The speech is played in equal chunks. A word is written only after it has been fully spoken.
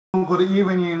good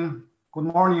evening, good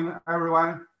morning,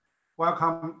 everyone.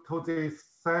 Welcome to this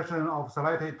session of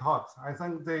selected talks. I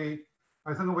think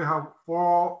we have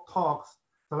 4 talks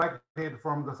selected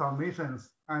from the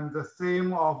submissions, and the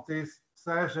theme of this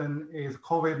session is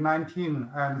COVID-19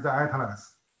 and the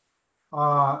Atlas.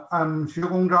 I'm Xu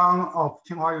Gongzhang of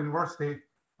Tsinghua University.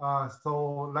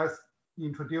 So let's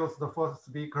introduce the first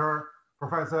speaker,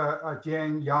 Professor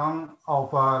Jian Yang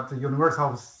of the University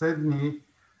of Sydney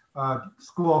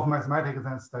School of Mathematics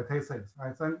and Statistics.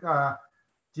 I think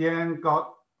Jian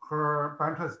got her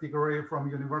bachelor's degree from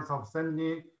University of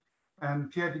Sydney and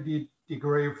PhD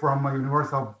degree from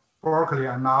University of Berkeley,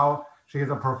 and now she is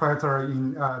a professor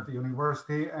in the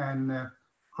university, and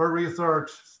her research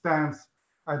stands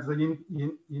at the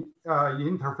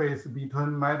interface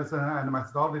between medicine and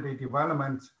methodology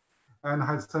development, and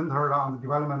has centered on the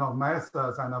development of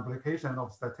methods and application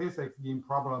of statistics in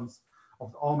problems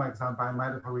of omics and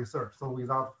biomedical research. So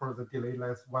without further delay,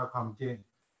 let's welcome Jian.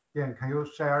 Jian, can you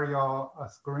share your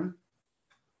screen?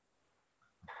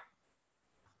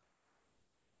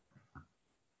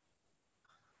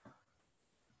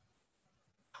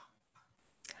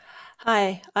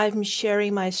 Hi, I'm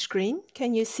sharing my screen.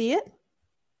 Can you see it?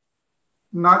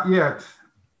 Not yet.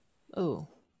 Oh,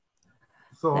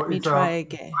 so let me try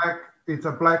again. It's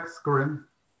a black screen.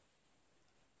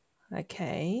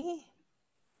 Okay.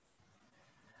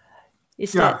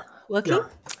 Is that working?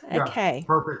 Yeah, okay.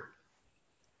 Perfect.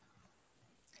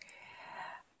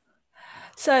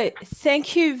 So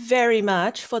thank you very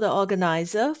much for the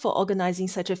organizer for organizing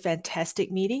such a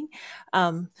fantastic meeting.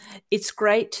 It's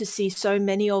great to see so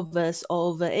many of us all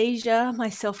over Asia,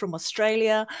 myself from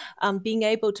Australia, being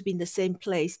able to be in the same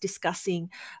place discussing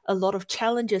a lot of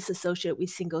challenges associated with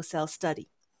single cell study.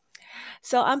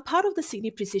 So I'm part of the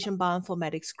Sydney Precision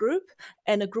Bioinformatics group,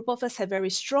 and a group of us have very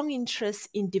strong interests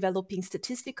in developing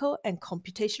statistical and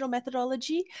computational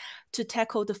methodology to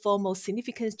tackle the 4 most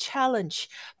significant challenge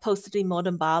posed in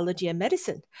modern biology and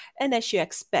medicine. And as you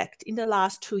expect, in the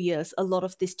last 2 years, a lot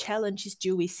of this challenge is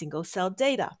due with single cell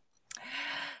data.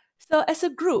 So as a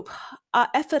group, our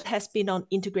effort has been on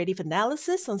integrative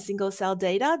analysis on single cell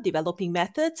data, developing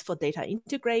methods for data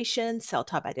integration, cell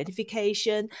type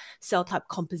identification, cell type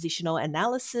compositional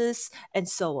analysis, and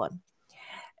so on.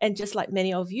 And just like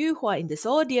many of you who are in this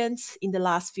audience, in the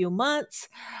last few months,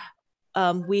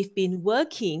 we've been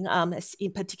working,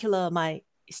 in particular, my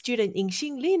student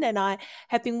Yingxin Lin and I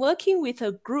have been working with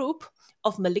a group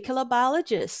of molecular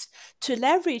biologists to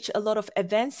leverage a lot of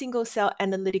advanced single cell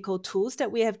analytical tools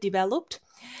that we have developed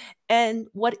and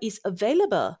what is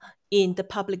available in the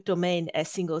public domain as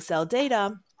single cell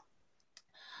data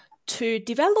to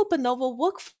develop a novel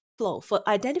workflow for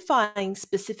identifying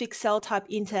specific cell type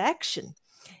interaction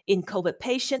in COVID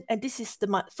patient. And this is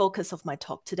the focus of my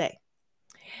talk today.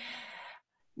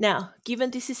 Now,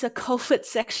 given this is a COVID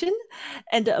section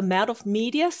and the amount of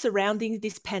media surrounding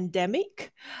this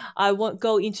pandemic, I won't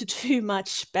go into too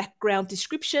much background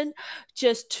description,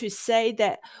 just to say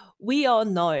that we all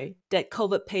know that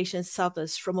COVID patients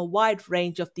suffers from a wide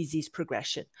range of disease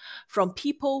progression, from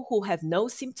people who have no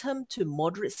symptom to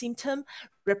moderate symptom,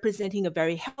 representing a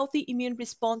very healthy immune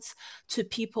response, to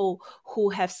people who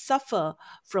have suffered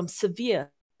from severe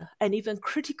and even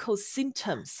critical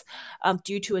symptoms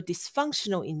due to a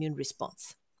dysfunctional immune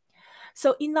response.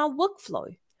 So in our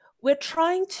workflow, we're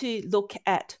trying to look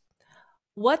at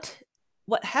what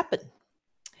happened.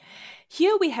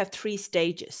 Here we have 3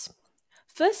 stages.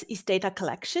 First is data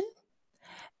collection,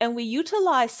 and we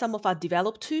utilize some of our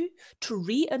developed tools to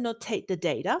re-annotate the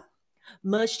data,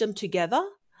 merge them together,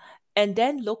 and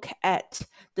then look at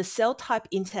the cell type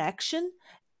interaction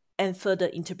and further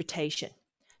interpretation.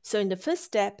 So in the first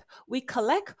step, we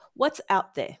collect what's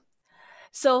out there.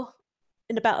 So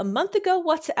in about a month ago,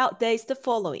 what's out there is the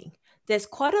following. There's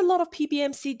quite a lot of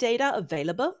PBMC data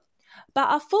available, but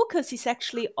our focus is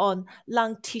actually on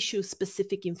lung tissue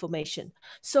specific information.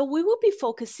 So we will be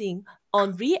focusing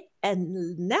on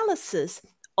reanalysis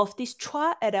of this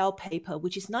Chua et al. Paper,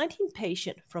 which is 19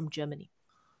 patients from Germany.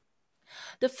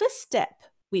 The first step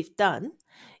we've done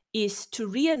is to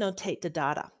reannotate the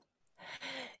data.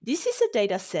 This is a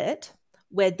data set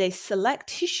where they select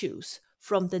tissues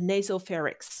from the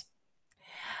nasopharynx.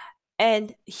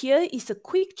 And here is a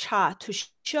quick chart to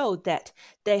show that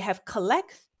they have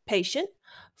collected patients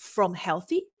from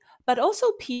healthy, but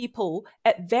also people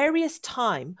at various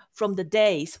times from the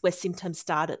days where symptoms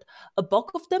started. A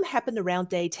bulk of them happened around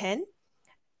day 10,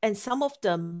 and some of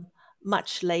them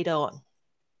much later on.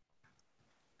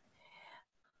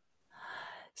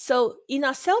 So in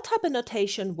our cell type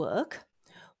annotation work,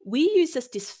 we use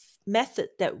this method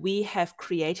that we have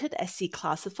created as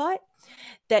C-classified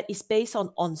that is based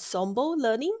on ensemble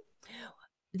learning.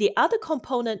 The other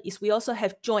component is we also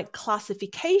have joint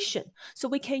classification. So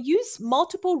we can use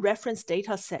multiple reference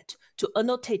data set to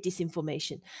annotate this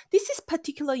information. This is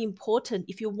particularly important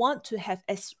if you want to have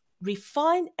as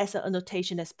refined as an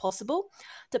annotation as possible.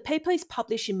 The paper is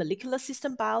published in Molecular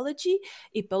System Biology.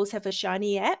 It both have a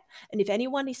Shiny app. And if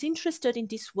anyone is interested in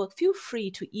this work, feel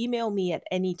free to email me at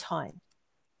any time.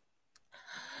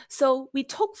 So we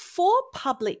took 4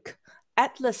 public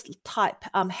atlas type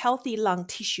healthy lung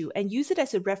tissue and use it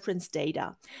as a reference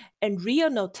data and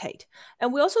reannotate.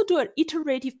 And we also do an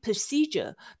iterative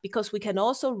procedure because we can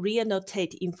also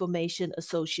reannotate information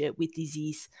associated with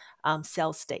disease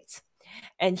cell states.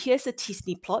 And here's a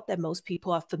t-SNE plot that most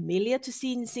people are familiar to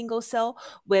see in single cell,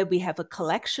 where we have a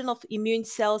collection of immune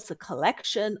cells, a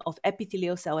collection of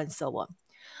epithelial cell, and so on.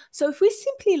 So if we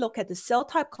simply look at the cell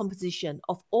type composition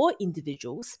of all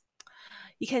individuals,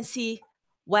 you can see,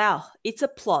 wow, it's a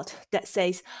plot that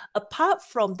says, apart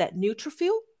from that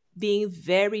neutrophil being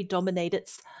very dominated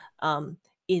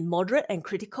in moderate and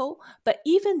critical, but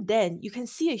even then you can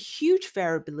see a huge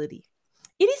variability.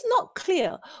 It is not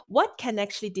clear what can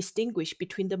actually distinguish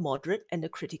between the moderate and the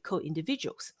critical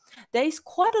individuals. There is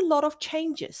quite a lot of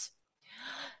changes.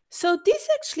 So this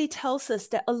actually tells us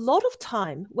that a lot of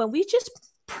time when we just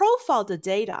profile the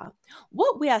data,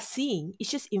 what we are seeing is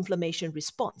just inflammation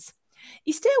response.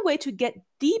 Is there a way to get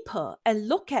deeper and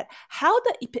look at how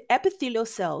the epithelial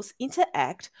cells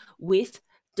interact with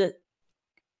the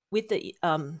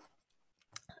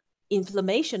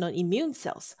inflammation on immune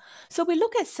cells? So we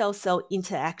look at cell-cell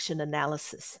interaction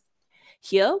analysis.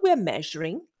 Here we're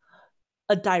measuring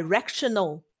a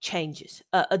directional changes,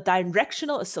 a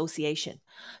directional association.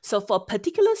 So for a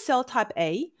particular cell type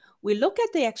A, we look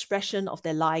at the expression of the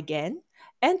ligand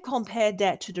and compare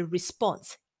that to the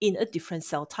response in a different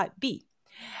cell type B.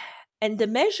 And the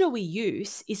measure we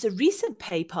use is a recent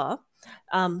paper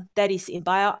that is in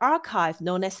bioRxiv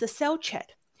known as the cell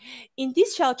chat. In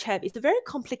this cell chat, it's a very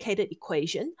complicated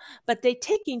equation, but they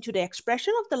take into the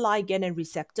expression of the ligand and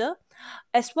receptor,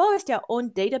 as well as their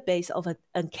own database of an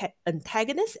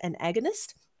antagonist and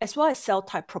agonist, as well as cell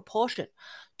type proportion,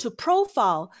 to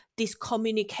profile this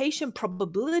communication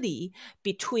probability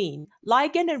between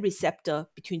ligand and receptor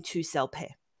between 2 cell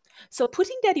pair. So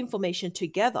putting that information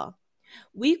together,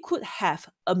 we could have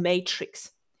a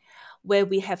matrix where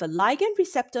we have a ligand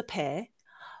receptor pair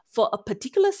for a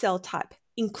particular cell type,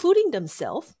 including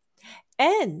themselves,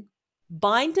 and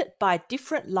binded by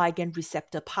different ligand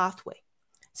receptor pathway.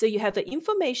 So you have the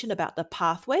information about the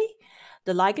pathway,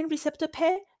 the ligand receptor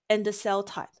pair, and the cell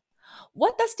type.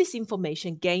 What does this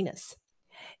information gain us?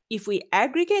 If we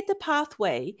aggregate the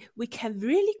pathway, we can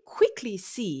really quickly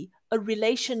see a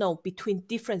relational between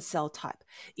different cell type.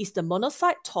 Is the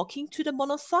monocyte talking to the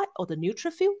monocyte or the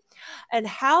neutrophil? And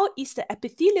how is the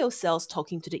epithelial cells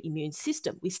talking to the immune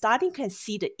system? We starting can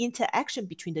see the interaction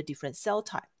between the different cell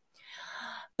type.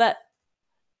 But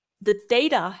the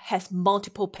data has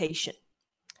multiple patients.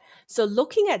 So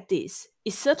looking at this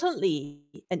is certainly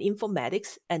an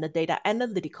informatics and a data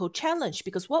analytical challenge,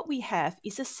 because what we have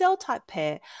is a cell type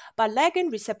pair by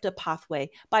ligand receptor pathway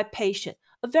by patient,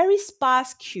 a very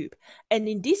sparse cube. And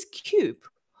in this cube,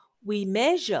 we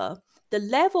measure the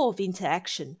level of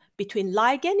interaction between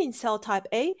ligand in cell type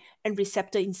A and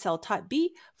receptor in cell type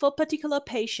B for a particular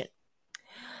patient.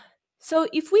 So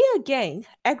if we again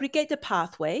aggregate the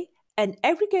pathway and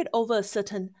aggregate over a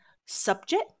certain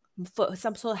subject, for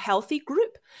some sort of healthy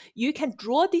group, you can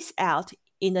draw this out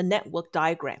in a network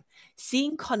diagram,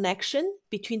 seeing connection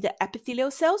between the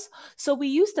epithelial cells. So we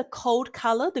use the cold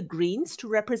color, the greens, to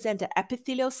represent the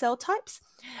epithelial cell types,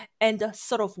 and the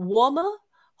sort of warmer,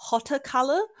 hotter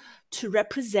color to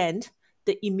represent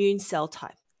the immune cell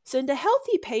type. So in the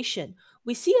healthy patient,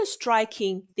 we see a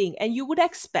striking thing, and you would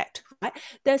expect, right?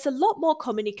 There's a lot more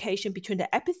communication between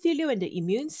the epithelial and the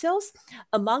immune cells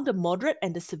among the moderate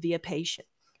and the severe patient.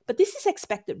 But this is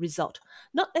expected result,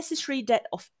 not necessarily that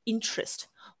of interest.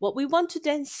 What we want to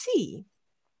then see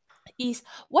is,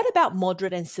 what about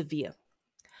moderate and severe?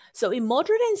 So in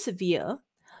moderate and severe,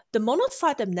 the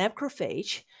monocyte and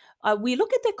macrophage, we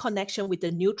look at the connection with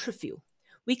the neutrophil.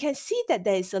 We can see that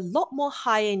there is a lot more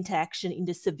higher interaction in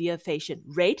the severe patient.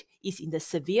 Red is in the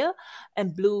severe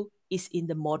and blue is in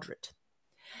the moderate.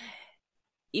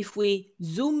 If we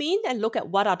zoom in and look at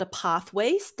what are the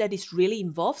pathways that is really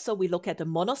involved, so we look at the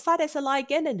monocyte as a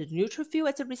ligand and the neutrophil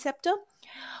as a receptor,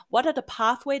 what are the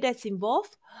pathways that's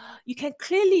involved? You can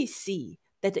clearly see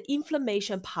that the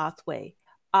inflammation pathway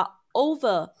are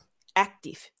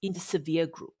overactive in the severe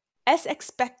group, as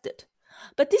expected.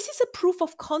 But this is a proof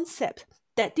of concept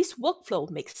that this workflow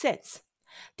makes sense.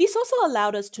 This also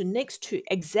allowed us to next to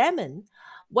examine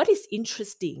what is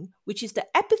interesting, which is the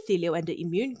epithelial and the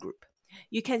immune group.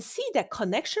 You can see that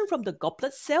connection from the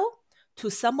goblet cell to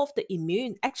some of the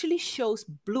immune actually shows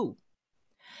blue.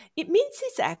 It means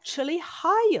it's actually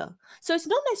higher. So it's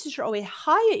not necessarily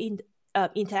higher in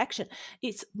interaction.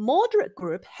 Its moderate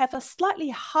group have a slightly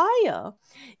higher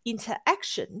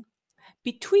interaction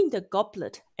between the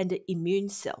goblet and the immune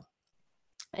cell.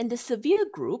 And the severe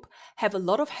group have a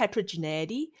lot of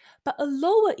heterogeneity, but a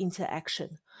lower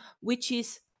interaction, which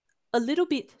is a little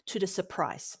bit to the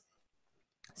surprise.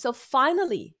 So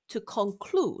finally, to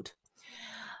conclude,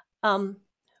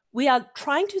 we are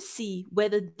trying to see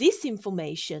whether this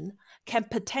information can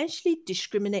potentially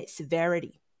discriminate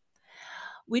severity.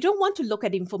 We don't want to look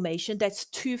at information that's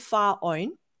too far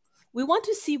on. We want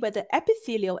to see whether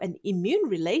epithelial and immune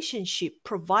relationship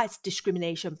provides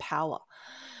discrimination power.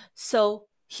 So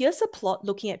here's a plot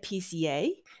looking at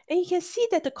PCA, and you can see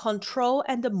that the control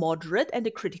and the moderate and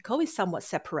the critical is somewhat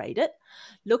separated.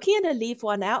 Looking at the leave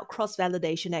one out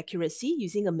cross-validation accuracy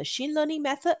using a machine learning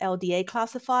method, LDA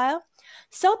classifier,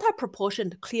 cell type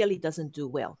proportion clearly doesn't do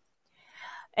well.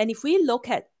 And if we look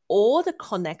at all the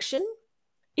connection,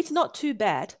 it's not too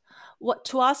bad. What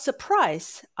to our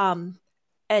surprise, and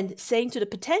saying to the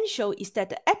potential is that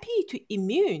the epi to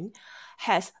immune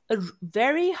has a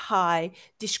very high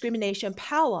discrimination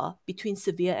power between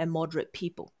severe and moderate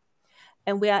people.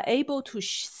 And we are able to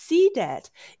see that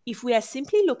if we are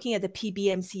simply looking at the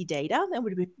PBMC data and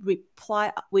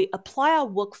we apply our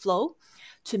workflow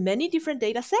to many different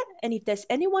data sets. And if there's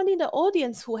anyone in the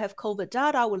audience who have COVID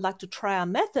data would like to try our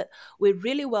method, we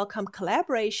really welcome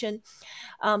collaboration.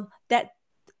 That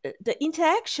the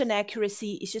interaction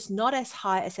accuracy is just not as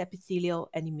high as epithelial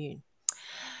and immune.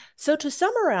 So to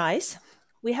summarize,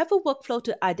 we have a workflow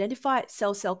to identify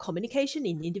cell-cell communication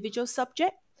in individual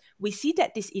subject. We see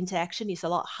that this interaction is a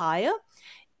lot higher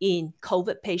in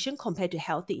COVID patient compared to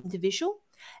healthy individual.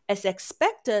 As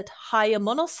expected, higher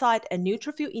monocyte and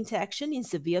neutrophil interaction in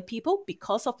severe people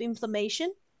because of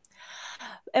inflammation.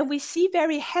 And we see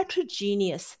very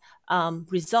heterogeneous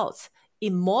results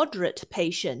in moderate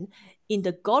patient in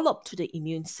the gollop to the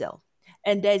immune cell.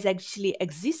 And there's actually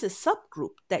exists a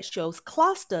subgroup that shows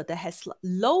cluster that has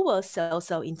lower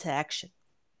cell-cell interaction.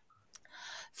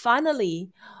 Finally,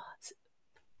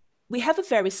 we have a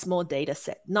very small data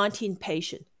set, 19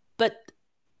 patients, but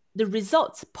the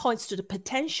results points to the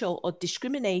potential of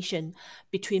discrimination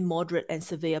between moderate and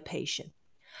severe patients.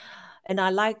 And I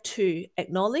like to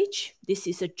acknowledge this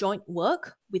is a joint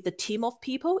work with a team of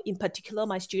people, in particular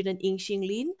my student Ying-Xin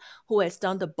Lin, who has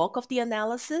done the bulk of the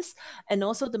analysis, and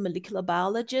also the molecular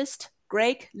biologist,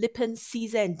 Greg, Lippen,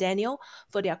 Caesar, and Daniel,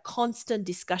 for their constant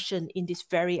discussion in this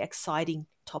very exciting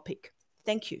topic.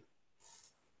 Thank you.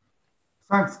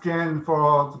 Thanks, Jen,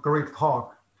 for the great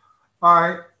talk.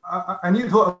 I need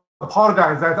to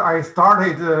apologize that I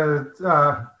started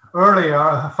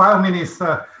earlier, 5 minutes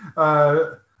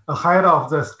ahead of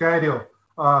the schedule.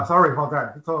 Sorry for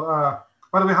that. So,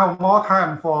 but we have more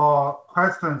time for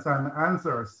questions and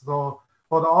answers. So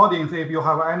for the audience, if you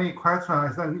have any question, I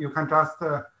think you can just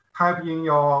type in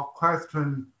your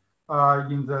question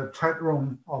in the chat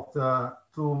room of the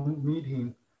Zoom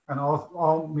meeting, and also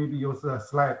or maybe use the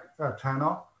Slack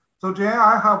channel. So Jen,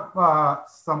 I have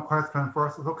some questions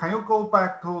first. So can you go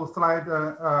back to slide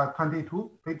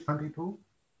 22, page 22?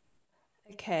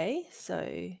 Okay,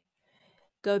 so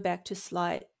go back to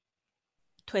slide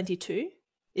 22.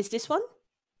 Is this one?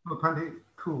 No,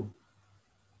 22.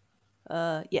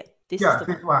 Yeah, this is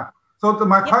the one. So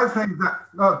my question is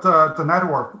that the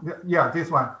network. Yeah,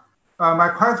 this one. My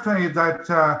question is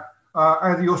that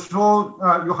as you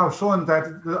have shown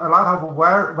that a lot of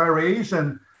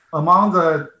variation among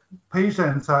the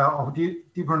patients of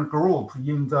different groups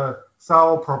in the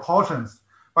cell proportions.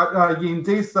 But in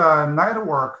this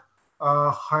network,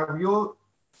 have you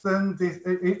seen this?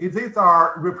 Is this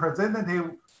a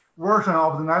representative version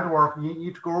of the network in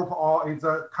each group, or is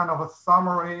it kind of a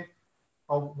summary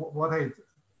of what is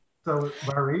the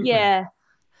variation? Yeah.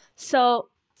 So,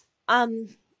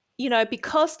 you know,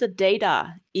 because the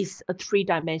data is a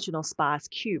 3-dimensional sparse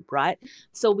cube, right?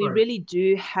 So we really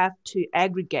do have to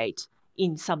aggregate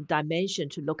in some dimension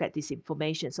to look at this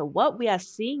information. So what we are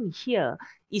seeing here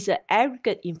is an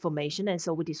aggregate information. And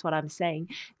so this is what I'm saying,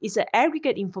 is an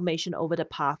aggregate information over the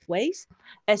pathways,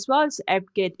 as well as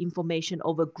aggregate information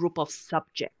over a group of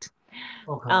subject.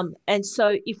 Okay. And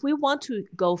so if we want to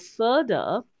go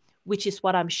further, which is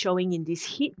what I'm showing in this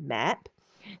heat map,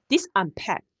 this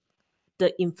unpack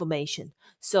the information.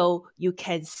 So you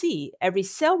can see every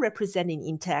cell representing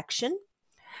interaction,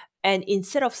 And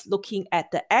instead of looking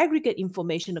at the aggregate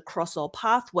information across all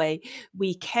pathway,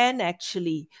 we can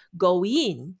actually go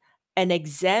in and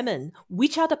examine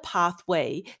which are the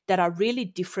pathway that are really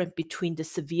different between the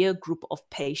severe group of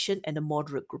patient and the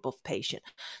moderate group of patient.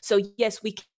 So yes,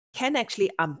 we can actually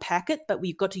unpack it, but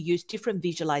we've got to use different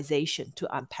visualization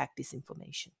to unpack this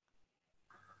information.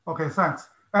 Okay, thanks.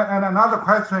 And another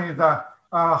question is that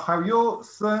have you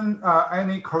seen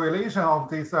any correlation of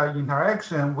this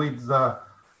interaction with the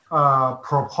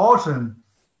proportion?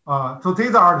 So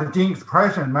these are the gene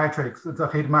expression matrix, the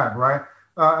heat map, right?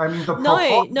 I mean the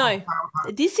proportion. No.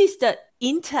 This is the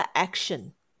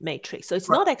interaction matrix. So it's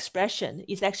not expression;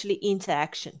 it's actually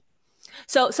interaction.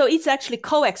 So it's actually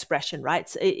co-expression, right?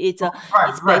 So it's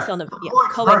based on the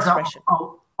co-expression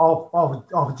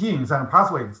of genes and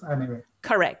pathways, anyway.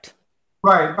 Correct.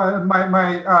 Right.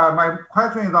 My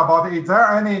question is about: is there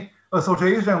any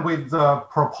association with the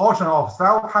proportion of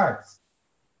cell types?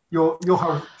 You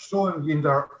have shown in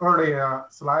the earlier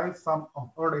slides, some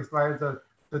of early slides, the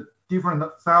different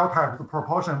cell types, the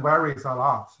proportion varies a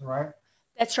lot, right?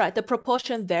 That's right. The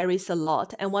proportion varies a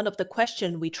lot. And one of the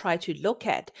questions we try to look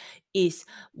at is,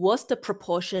 was the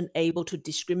proportion able to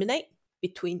discriminate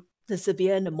between the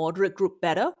severe and the moderate group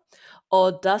better?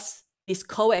 Or does this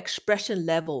co-expression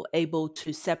level able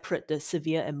to separate the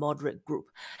severe and moderate group?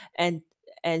 And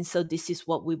so this is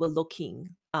what we were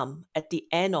looking at the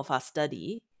end of our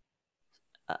study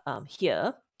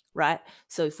here. Right.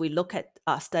 So if we look at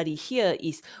our study here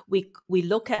is we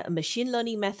look at a machine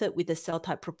learning method with the cell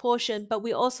type proportion, but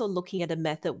we're also looking at a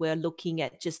method we're looking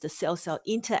at just the cell-cell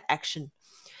interaction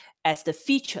as the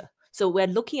feature. So we're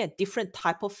looking at different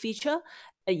type of feature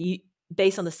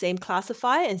based on the same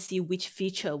classifier and see which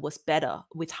feature was better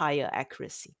with higher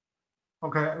accuracy.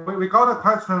 Okay, we got a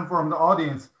question from the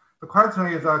audience. The question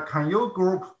is, can you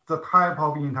group the type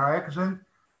of interaction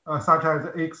such as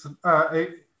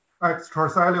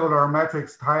extracellular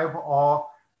matrix type or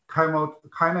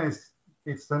kinase,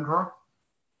 etc.?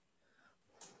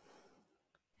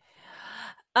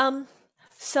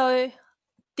 So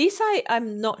this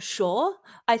I'm not sure.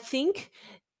 I think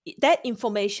that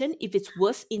information, if it's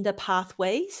worse in the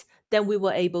pathways, then we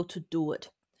were able to do it.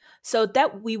 So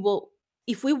that we will,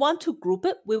 if we want to group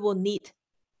it, we will need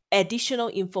additional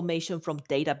information from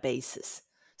databases.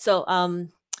 So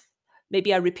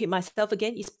maybe I repeat myself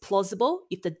again, it's plausible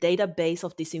if the database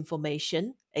of this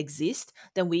information exists,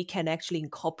 then we can actually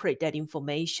incorporate that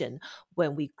information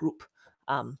when we group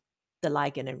the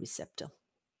ligand and receptor.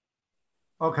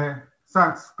 Okay,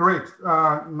 thanks, great.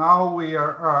 Now we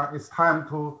are, it's time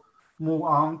to move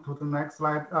on to the next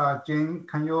slide. Jane,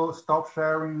 can you stop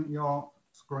sharing your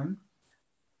screen?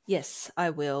 Yes, I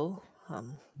will.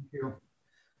 Thank you.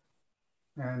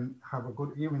 And have a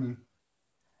good evening.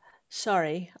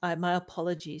 Sorry, my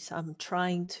apologies. I'm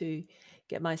trying to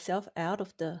get myself out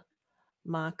of the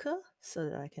marker so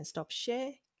that I can stop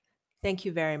share. Thank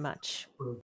you very much. Good.